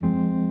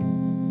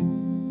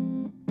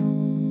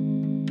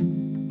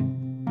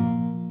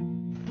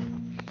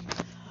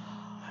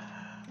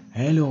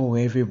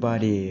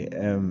everybody.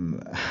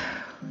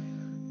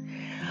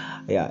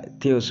 Yeah,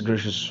 Theos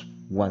gracious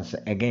once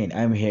again.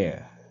 I'm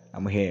here.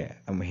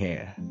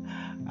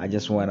 I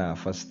just wanna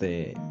first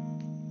say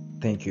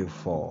thank you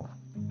for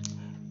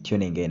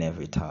tuning in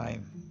every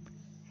time.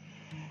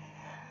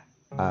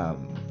 I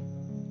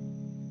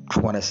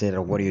wanna say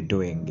that what you're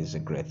doing is a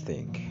great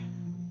thing.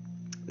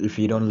 If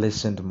you don't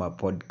listen to my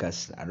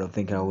podcast, I don't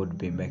think I would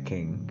be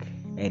making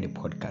any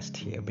podcast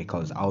here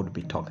because I would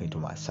be talking to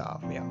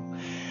myself,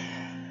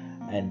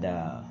 And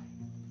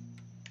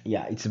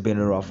yeah, it's been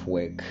a rough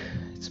week.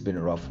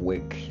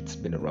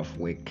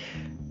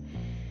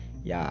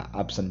 Yeah,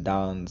 ups and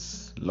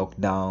downs,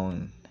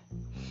 lockdown.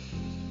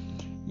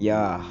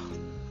 Yeah,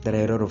 there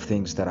are a lot of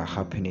things that are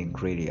happening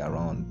really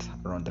around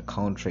the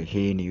country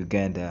here in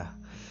Uganda,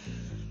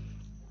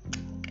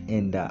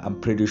 and I'm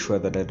pretty sure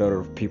that a lot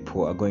of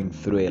people are going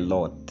through a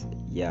lot.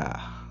 Yeah,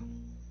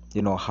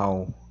 you know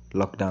how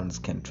lockdowns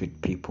can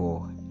treat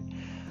people.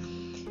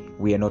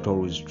 We are not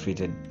always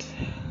treated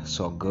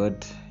so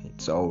good.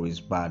 It's always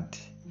bad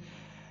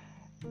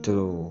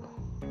to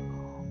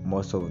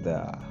most of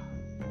the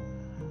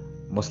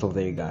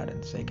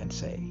Ugandans, I can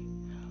say.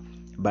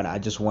 But I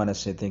just want to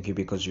say thank you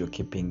because you're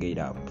keeping it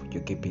up.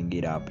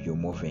 You're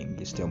moving.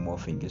 You're still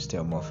moving.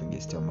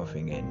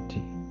 And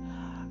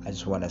I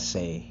just want to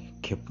say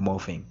keep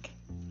moving.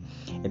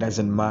 It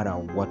doesn't matter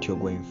what you're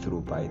going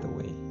through, by the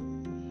way.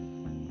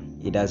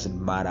 It doesn't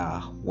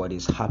matter what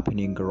is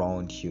happening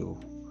around you.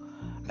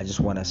 I just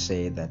want to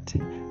say that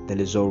there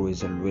is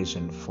always a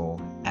reason for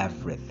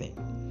everything.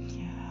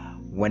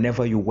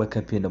 Whenever you wake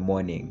up in the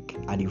morning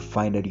and you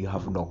find that you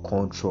have no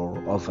control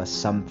over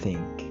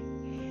something,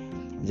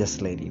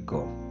 just let it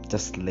go.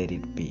 Just let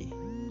it be.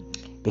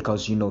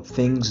 Because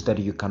things that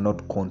you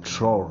cannot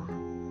control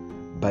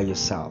by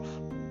yourself,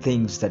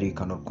 things that you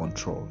cannot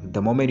control,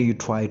 the moment you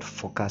try to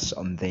focus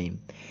on them,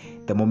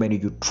 the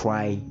moment you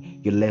try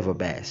your level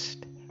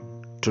best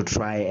to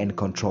try and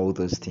control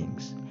those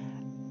things,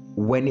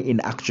 when in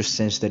actual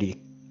sense that you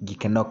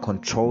cannot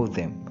control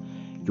them,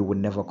 you will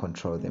never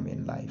control them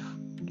in life.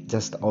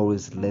 Just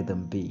always let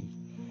them be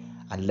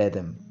and let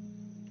them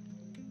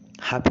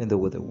happen the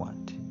way they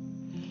want.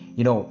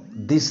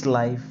 This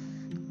life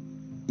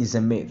is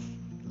a myth.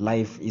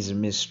 Life is a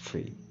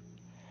mystery.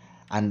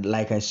 And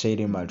like I said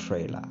in my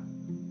trailer,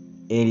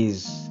 it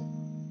is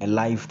a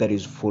life that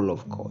is full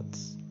of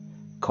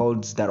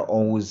codes that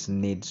always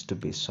needs to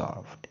be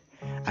solved.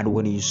 And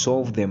when you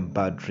solve them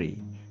badly,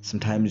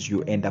 sometimes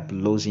you end up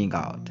losing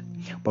out.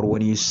 But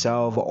when you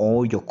solve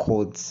all your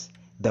codes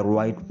the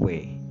right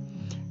way,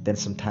 then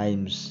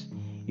sometimes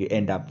you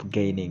end up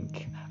gaining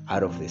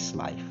out of this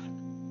life.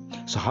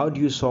 So how do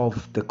you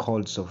solve the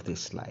codes of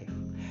this life?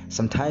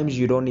 Sometimes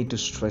you don't need to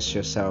stress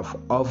yourself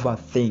over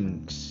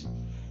things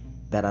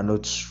that are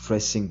not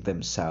stressing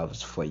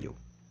themselves for you.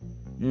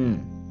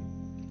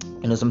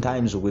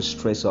 Sometimes we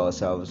stress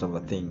ourselves over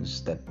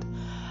things that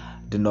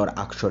do not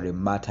actually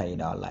matter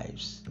in our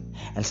lives.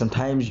 And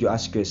sometimes you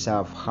ask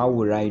yourself, how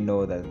will I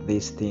know that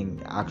this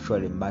thing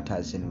actually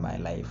matters in my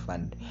life?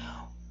 And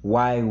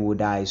why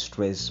would I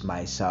stress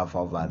myself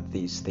over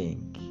this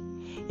thing?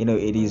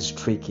 It is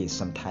tricky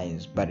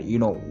sometimes, but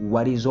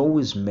what is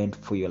always meant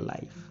for your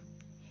life,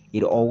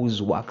 it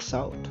always works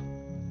out.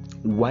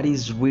 What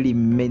is really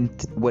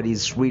meant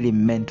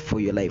for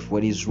your life,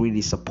 what is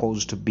really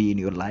supposed to be in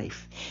your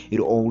life, it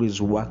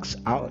always works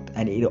out,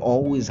 and it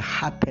always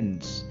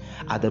happens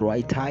at the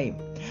right time.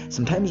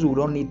 Sometimes we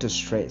don't need to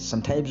stress.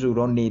 Sometimes we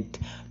don't need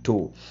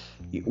to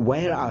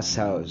wear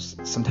ourselves.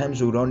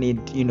 Sometimes we don't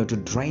need to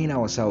drain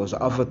ourselves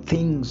over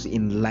things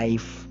in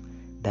life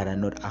that are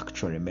not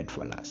actually meant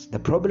for us. The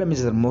problem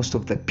is that most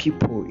of the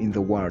people in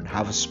the world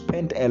have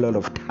spent a lot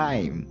of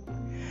time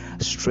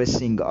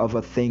stressing over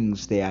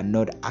things they are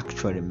not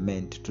actually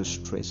meant to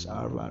stress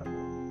over.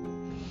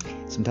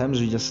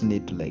 Sometimes we just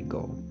need to let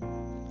go.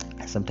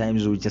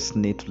 Sometimes we just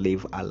need to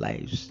live our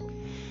lives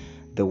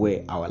the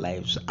way our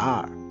lives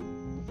are.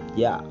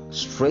 Yeah,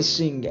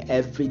 stressing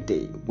every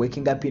day,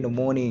 waking up in the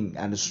morning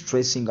and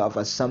stressing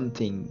over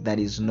something that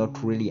is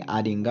not really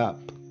adding up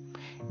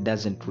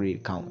doesn't really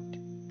count.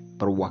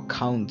 But what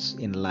counts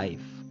in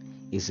life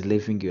is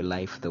living your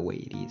life the way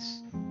it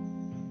is.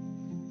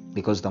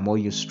 Because the more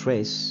you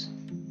stress,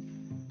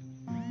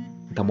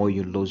 the more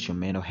you lose your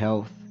mental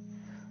health.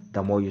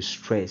 The more you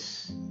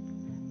stress,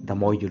 the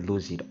more you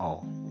lose it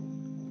all.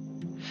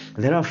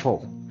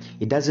 Therefore,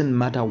 it doesn't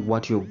matter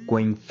what you're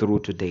going through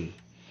today.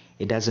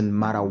 It doesn't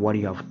matter what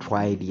you have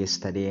tried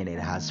yesterday and it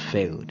has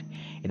failed.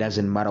 It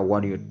doesn't matter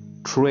what you're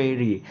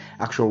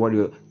what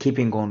you're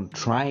keeping on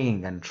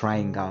trying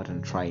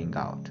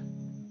out.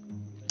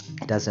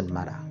 It doesn't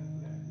matter.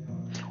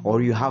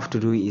 All you have to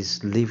do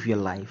is live your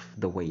life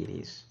the way it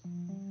is.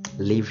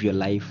 Live your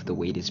life the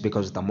way it is,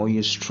 because the more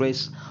you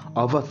stress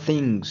over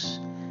things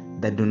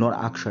that do not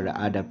actually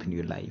add up in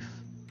your life,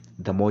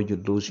 the more you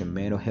lose your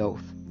mental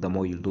health, the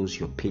more you lose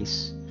your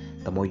peace,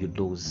 the more you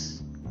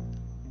lose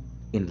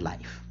in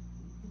life.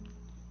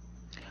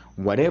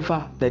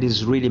 Whatever that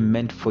is really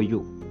meant for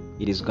you,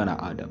 it is gonna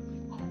add up.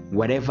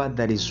 whatever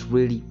that is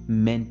really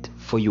meant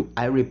for you.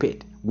 I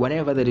repeat,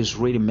 whatever that is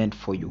really meant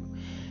for you,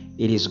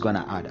 it is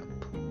gonna add up.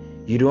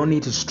 You don't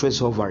need to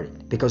stress over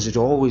it because it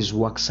always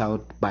works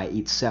out by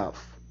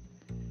itself.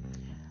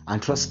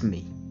 And trust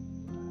me,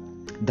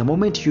 the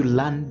moment you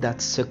learn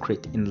that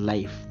secret in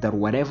life, that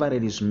whatever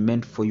it is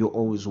meant for you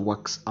always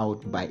works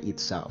out by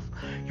itself,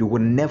 you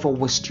will never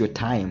waste your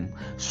time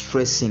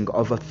stressing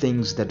over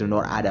things that do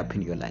not add up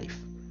in your life.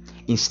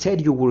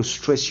 Instead, you will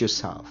stress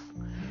yourself.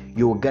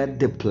 You will get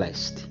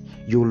depressed.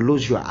 You will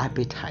lose your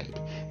appetite.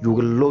 You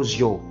will lose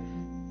your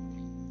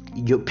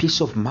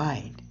peace of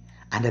mind.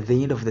 And at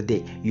the end of the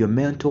day, your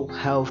mental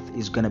health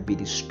is going to be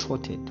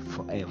distorted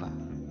forever.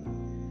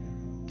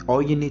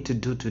 All you need to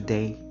do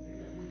today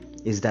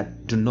is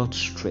that do not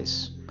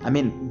stress.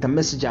 The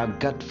message I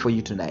got for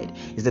you tonight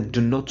is that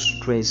do not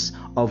stress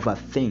over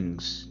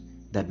things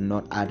that do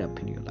not add up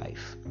in your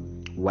life.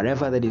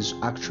 Whatever that is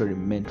actually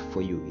meant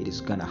for you, it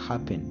is gonna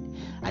happen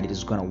and it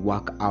is gonna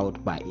work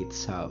out by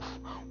itself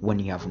when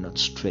you have not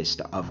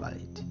stressed over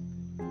it.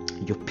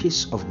 Your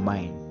peace of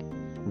mind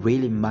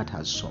really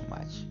matters so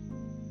much.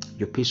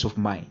 Your peace of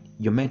mind,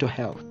 your mental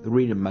health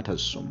really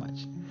matters so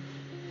much.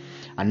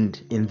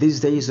 And in these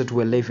days that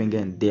we're living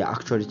in, they are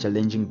actually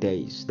challenging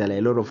days. There are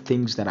a lot of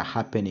things that are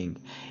happening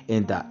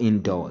in the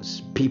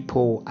indoors.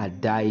 People are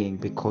dying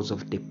because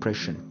of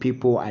depression.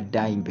 People are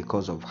dying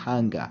because of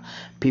hunger.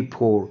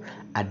 People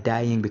are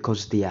dying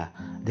because they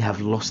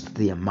have lost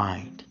their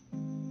mind.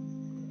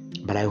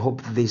 But I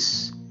hope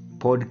this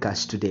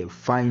podcast today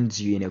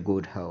finds you in a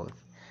good health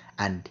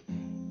and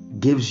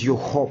gives you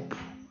hope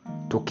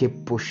to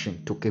keep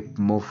pushing, to keep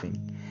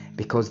moving.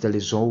 Because there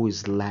is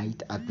always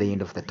light at the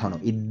end of the tunnel.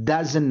 It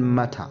doesn't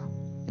matter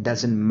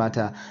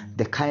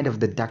the kind of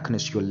the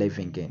darkness you're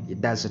living in.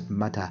 It doesn't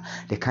matter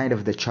the kind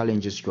of the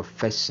challenges you're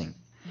facing.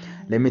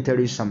 Let me tell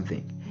you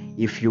something.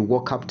 If you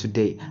woke up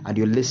today and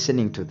you're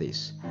listening to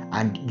this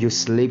and you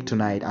sleep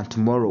tonight and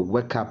tomorrow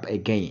wake up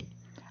again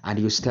and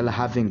you're still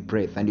having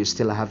breath and you're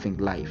still having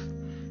life,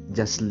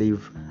 just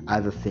leave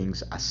other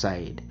things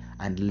aside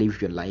and live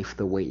your life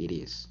the way it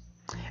is.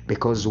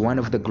 Because one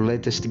of the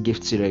greatest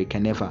gifts that you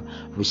can ever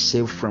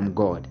receive from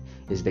God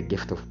is the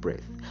gift of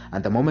breath.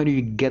 And the moment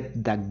you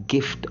get that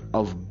gift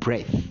of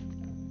breath,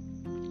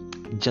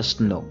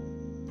 just know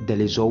there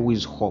is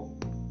always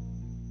hope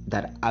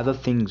that other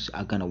things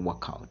are going to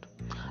work out.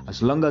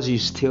 As long as you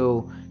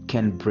still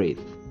can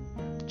breathe,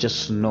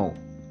 just know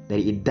that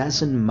it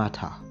doesn't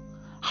matter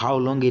how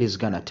long it is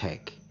going to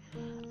take.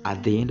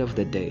 At the end of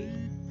the day,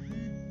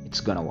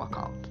 it's going to work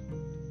out.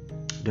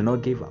 Do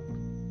not give up.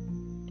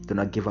 Do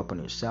not give up on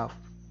yourself.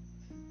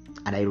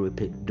 And I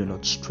repeat, do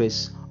not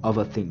stress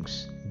over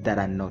things that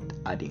are not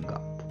adding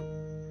up.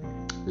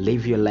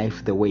 Live your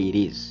life the way it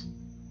is.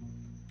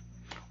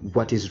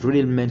 What is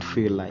really meant for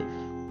your life,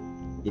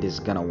 it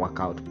is gonna work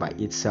out by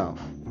itself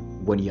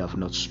when you have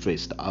not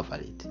stressed over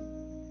it.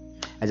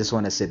 I just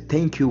want to say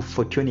thank you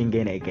for tuning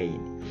in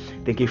again.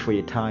 Thank you for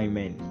your time,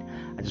 and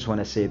I just want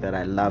to say that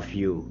I love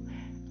you.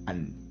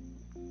 And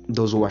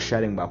those who are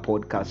sharing my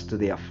podcast to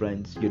their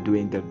friends, you're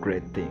doing a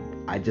great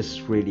thing. I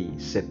just really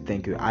said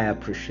thank you. I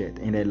appreciate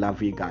and I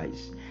love you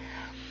guys.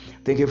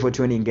 Thank you for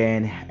tuning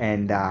in.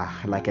 And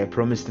like I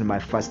promised in my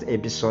first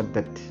episode,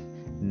 that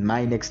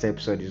my next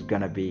episode is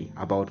gonna be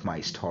about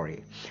my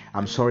story.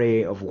 I'm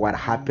sorry of what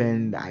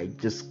happened. I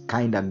just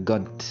kind of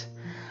got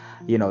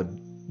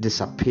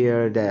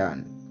disappeared,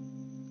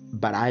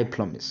 but I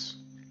promise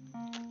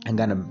I'm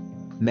gonna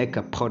make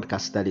a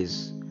podcast that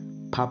is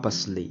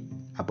purposely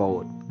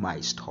about my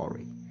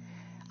story.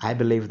 I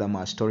believe that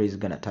my story is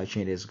gonna touch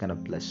you. It is gonna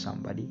bless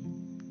somebody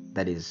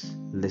that is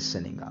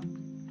listening up.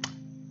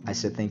 I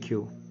say thank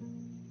you,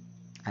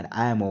 and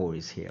I am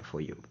always here for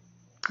you.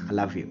 I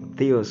love you.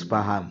 Theos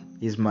Baham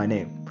is my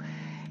name.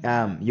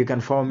 You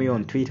can follow me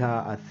on Twitter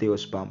at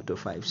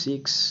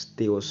TheosBaham256,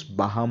 Theos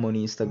Baham on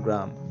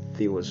Instagram,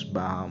 Theos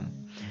Baham,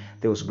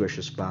 Theos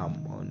Gracious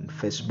Baham on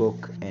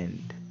Facebook,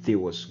 and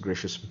Theos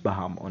Gracious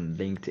Baham on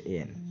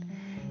LinkedIn.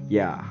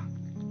 Yeah,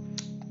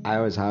 I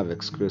always have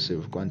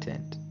exclusive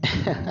content.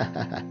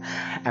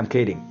 I'm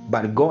kidding,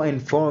 but go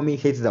and follow me.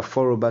 Hit the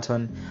follow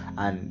button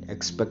and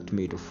expect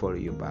me to follow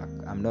you back.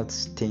 I'm not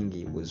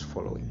stingy with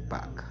following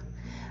back.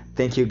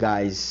 Thank you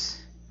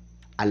guys.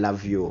 I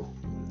love you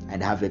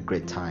and have a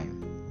great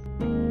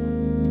time.